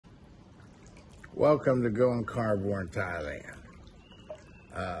Welcome to Going Carnivore in Thailand.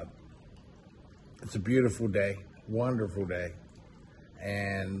 It's a beautiful day, wonderful day,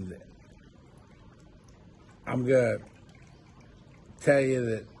 and I'm going to tell you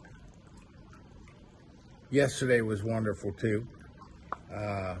that yesterday was wonderful too.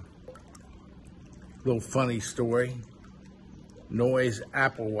 Little funny story. Noi's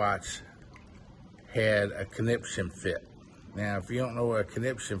Apple Watch had a conniption fit. Now, if you don't know what a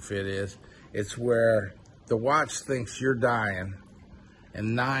conniption fit is, it's where the watch thinks you're dying,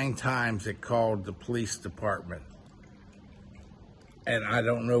 and 9 times it called the police department. And I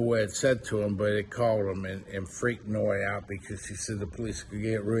don't know what it said to him, but it called him and freaked Noi out because she said the police could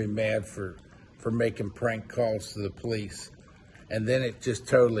get really mad for making prank calls to the police. And then it just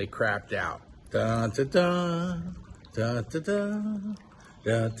totally crapped out. Dun, dun, dun, dun, dun, dun.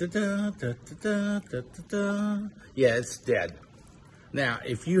 Da, da, da, da, da, da, da, da. Yeah, it's dead. Now,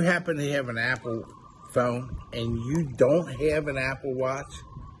 if you happen to have an Apple phone and you don't have an Apple Watch,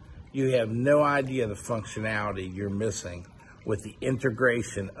 you have no idea the functionality you're missing with the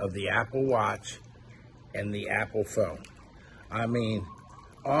integration of the Apple Watch and the Apple phone. I mean,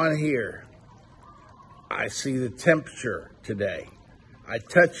 on here, I see the temperature today. I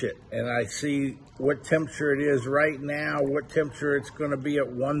touch it and I see what temperature it is right now, what temperature it's going to be at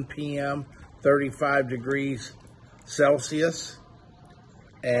 1 p.m., 35 degrees Celsius.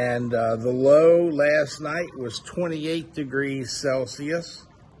 And the low last night was 28 degrees Celsius,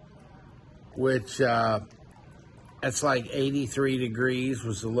 which that's like 83 degrees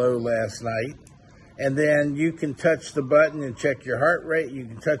was the low last night. And then you can touch the button and check your heart rate. You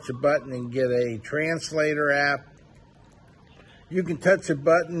can touch a button and get a translator app. You can touch a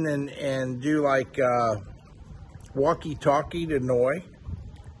button and do like walkie-talkie to Noi.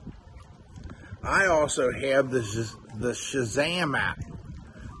 I also have the Shazam app.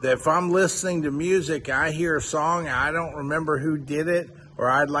 That if I'm listening to music, I hear a song, I don't remember who did it, or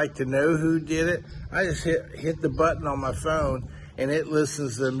I'd like to know who did it, I just hit the button on my phone, and it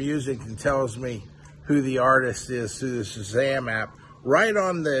listens to the music and tells me who the artist is through the Shazam app, right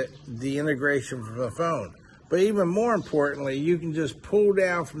on the integration from the phone. But even more importantly, you can just pull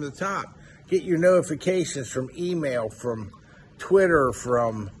down from the top, get your notifications from email, from Twitter,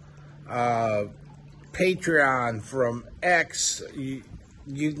 from Patreon, from X.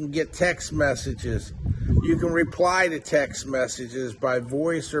 You can get text messages. You can reply to text messages by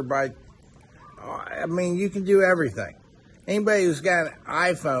voice or by, I mean, you can do everything. Anybody who's got an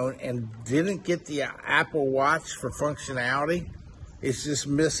iPhone and didn't get the Apple Watch for functionality is just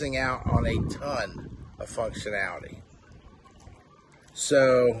missing out on a ton of functionality.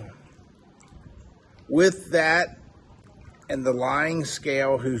 So with that and the lying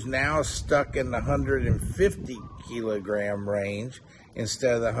scale, who's now stuck in the 150 kilogram range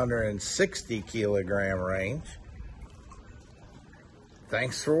instead of the 160 kilogram range,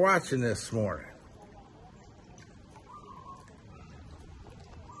 thanks for watching this morning.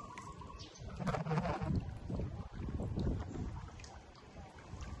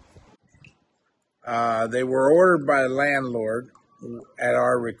 They were ordered by the landlord at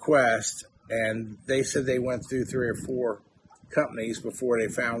our request, and they said they went through 3 or 4 companies before they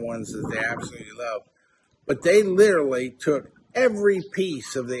found ones that they absolutely love. But they literally took every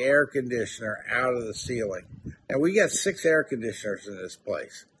piece of the air conditioner out of the ceiling. And we got 6 air conditioners in this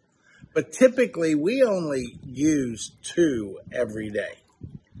place. But typically, we only use 2 every day.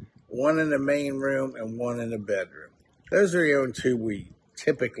 1 in the main room and 1 in the bedroom. Those are the only 2 we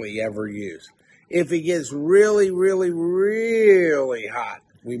typically ever use. If it gets really, really, really hot,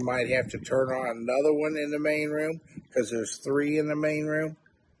 we might have to turn on another one in the main room because there's 3 in the main room.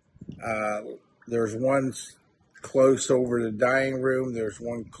 There's one close over the dining room, there's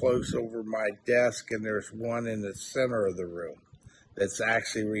one close over my desk, and there's one in the center of the room that's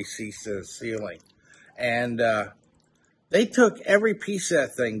actually recessed to the ceiling. And they took every piece of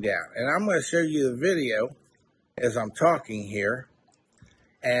that thing down. And I'm going to show you the video as I'm talking here.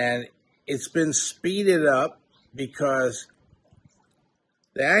 And it's been speeded up because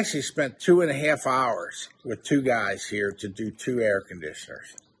they actually spent 2.5 hours with 2 guys here to do 2 air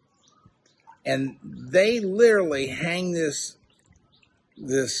conditioners. And they literally hang this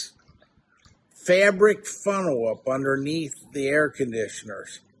fabric funnel up underneath the air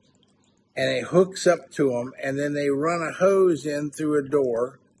conditioners, and it hooks up to them, and then they run a hose in through a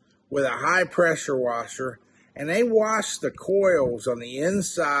door with a high pressure washer, and they wash the coils on the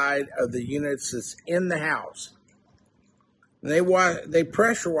inside of the units that's in the house. And they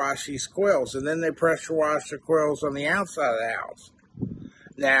pressure wash these coils, and then they pressure wash the coils on the outside of the house.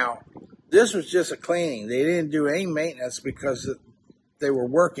 Now, this was just a cleaning. They didn't do any maintenance because they were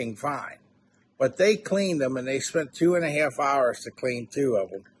working fine. But they cleaned them, and they spent 2.5 hours to clean 2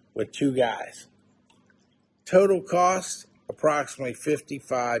 of them with 2 guys. Total cost, approximately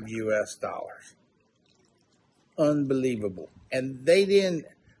 $55 US. Unbelievable. And they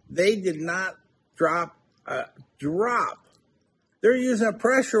did not drop a drop. They're using a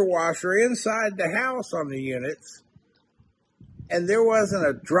pressure washer inside the house on the units, and there wasn't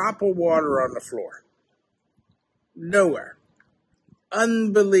a drop of water on the floor. Nowhere.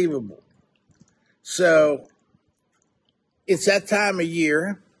 Unbelievable. So it's that time of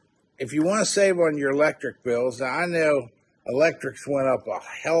year. If you want to save on your electric bills, now I know electrics went up a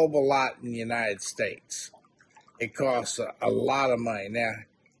hell of a lot in the United States. It costs a lot of money. Now,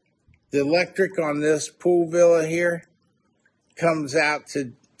 the electric on this pool villa here comes out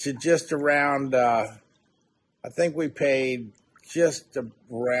to just around, I think we paid just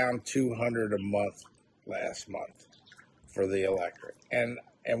around $200 a month last month for the electric. And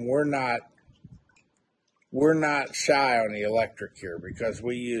we're not shy on the electric here because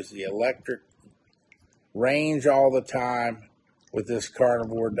we use the electric range all the time with this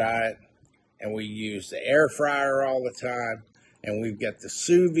carnivore diet, and we use the air fryer all the time, and we've got the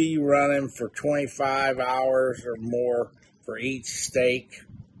sous vide running for 25 hours or more for each steak.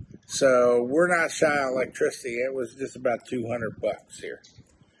 So we're not shy on electricity. It was just about $200 here.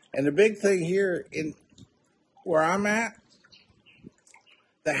 And the big thing here in where I'm at,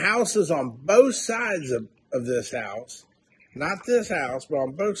 the houses on both sides of this house, not this house, but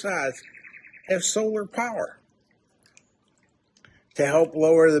on both sides, have solar power to help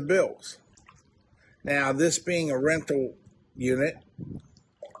lower the bills. Now, this being a rental unit,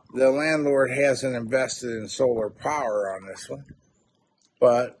 the landlord hasn't invested in solar power on this one,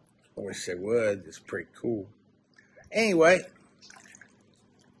 but I wish they would. It's pretty cool. Anyway,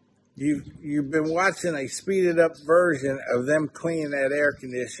 you've been watching a speeded up version of them cleaning that air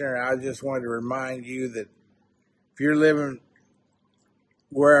conditioner. I just wanted to remind you that if you're living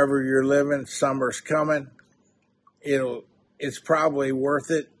wherever you're living, summer's coming. It's probably worth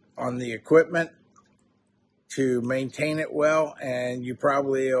it on the equipment to maintain it well, and you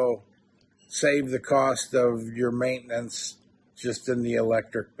probably will save the cost of your maintenance just in the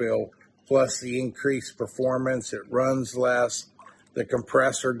electric bill, plus the increased performance. It runs less. The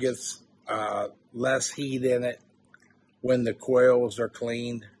compressor gets less heat in it when the coils are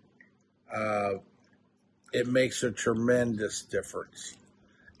cleaned. It makes a tremendous difference.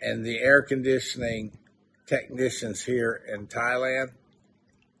 And the air conditioning technicians here in Thailand,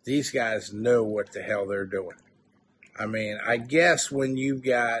 these guys know what the hell they're doing. I mean, I guess when you've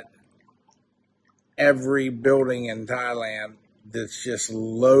got every building in Thailand that's just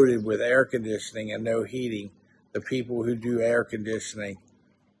loaded with air conditioning and no heating, the people who do air conditioning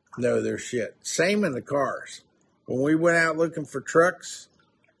know their shit. Same in the cars. When we went out looking for trucks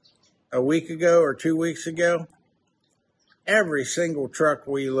a week ago or 2 weeks ago, every single truck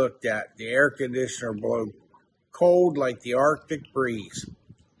we looked at, the air conditioner blew cold like the Arctic breeze.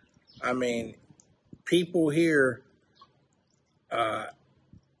 I mean, people here,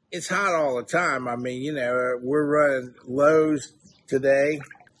 it's hot all the time. I mean, you know, we're running lows today.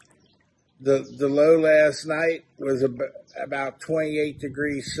 The low last night was about 28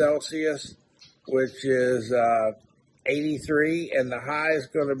 degrees Celsius, which is 83, and the high is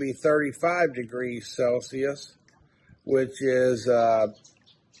going to be 35 degrees Celsius, which is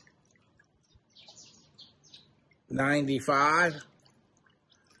 95.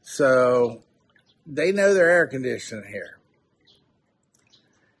 So they know their air conditioning here.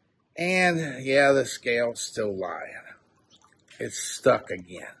 And yeah, the scale's still lying. It's stuck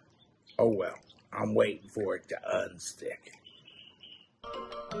again. Oh well, I'm waiting for it to unstick.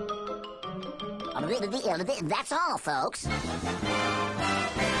 That's all, folks.